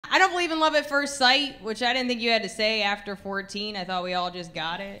I don't believe in love at first sight, which I didn't think you had to say after 14. I thought we all just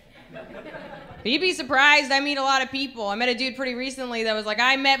got it. But you'd be surprised, I meet a lot of people. I met a dude pretty recently that was like,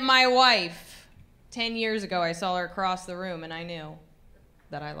 I met my wife 10 years ago. I saw her across the room, and I knew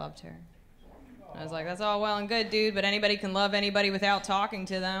that I loved her. I was like, that's all well and good, dude, but anybody can love anybody without talking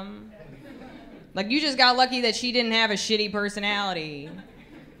to them. Like, you just got lucky that she didn't have a shitty personality.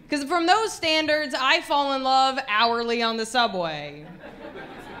 Because from those standards, I fall in love hourly on the subway.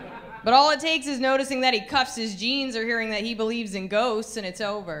 But all it takes is noticing that he cuffs his jeans or hearing that he believes in ghosts, and it's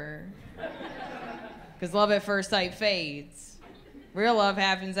over. Because love at first sight fades. Real love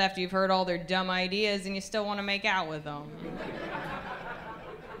happens after you've heard all their dumb ideas and you still want to make out with them.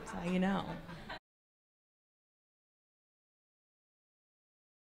 That's how you know.